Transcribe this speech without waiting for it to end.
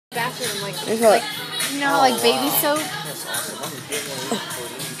Bathroom, like you know, like baby soap.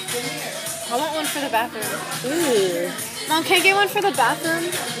 I want one for the bathroom. Ooh. Mom, can I get one for the bathroom?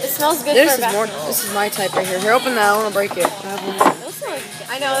 It smells good for a bathroom. This is my type right here. Here, open that. I want to break it.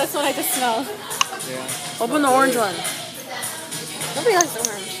 I know, this one I just smell. Yeah. Open the orange one. Nobody likes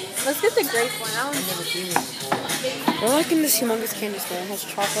orange. Let's get the grape one. I don't We're liking this humongous candy store. It has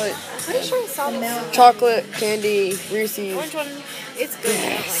chocolate. I'm pretty sure I saw milk. Chocolate, candy, Reese's. Orange one, it's good.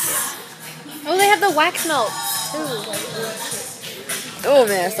 Yes. I don't like it. Oh, they have the wax melt. Ooh. Oh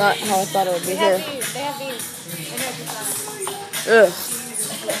man, that's not how I thought it would be here. They have these. Ugh.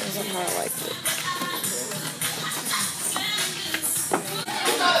 That's not how I liked it.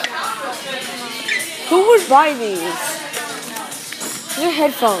 Who would buy these? These are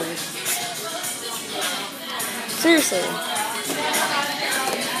headphones. Seriously.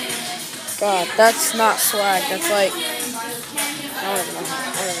 God, that's not swag. That's like, I don't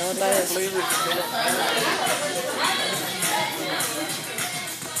know what that is.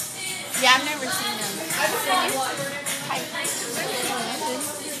 Yeah, I've never seen them.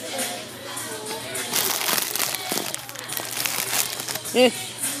 Yeah.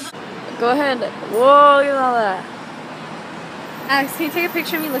 Go ahead. Whoa, look at all that. Alex, can you take a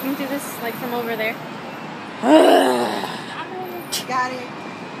picture of me looking through this, like from over there? Got it.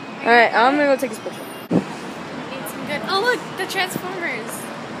 Alright, I'm gonna go take this picture. Need some good. Oh, look, the Transformers.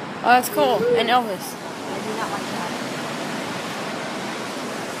 Oh, that's cool. And Elvis. I do not like that.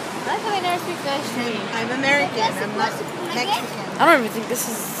 I like how they never speak Spanish to me. I'm American. I'm not Mexican. I don't even think this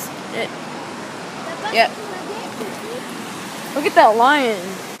is it. Yep. Look at that lion.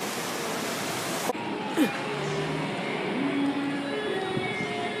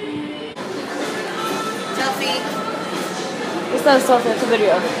 Selfie. It's not a selfie, it's a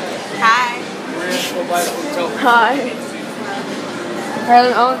video. Hi. Hi.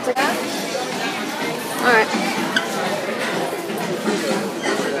 Alright, I want to take that. Alright.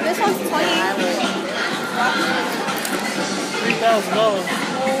 This one's $20. $3,000.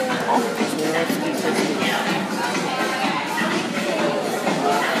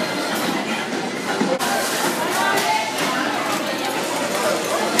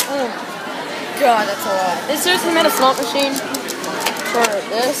 Oh God, that's a lot. They seriously made a slot machine for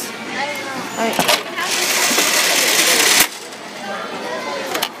this. Alright.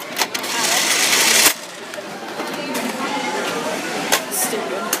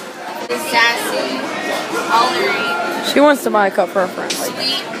 Sassy. Allery. She wants to buy a cup for her friends.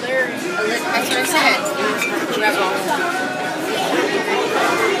 Sweet. That's what I said. Rebel.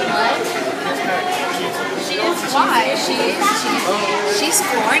 She is why? She's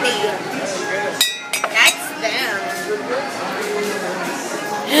corny. That's them.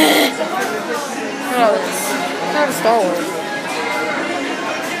 Oh, it's not a Star Wars.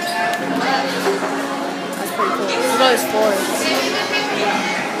 That's pretty cool. Look at those floors.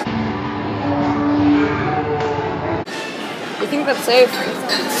 You think that's safe?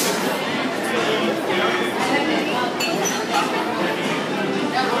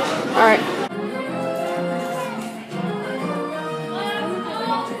 Alright.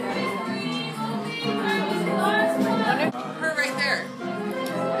 Her right there.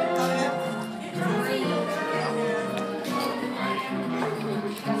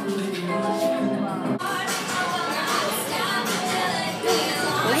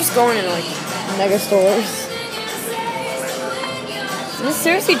 We're just going in like mega stores. Is this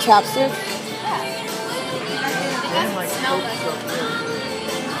seriously chapstick?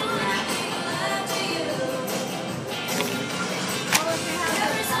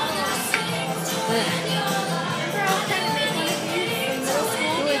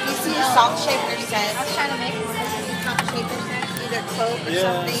 Salt shaker set. I was trying to make one. Salt shaker set. Either Coke or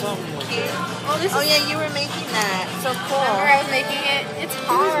Yeah, something like cute. Oh, Oh yeah, you were making that. So cool. Remember I was making it? It's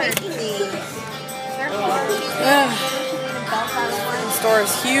Who was hard. making these? They're hard. The store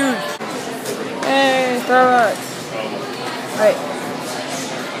is huge. Hey, Starbucks. Alright.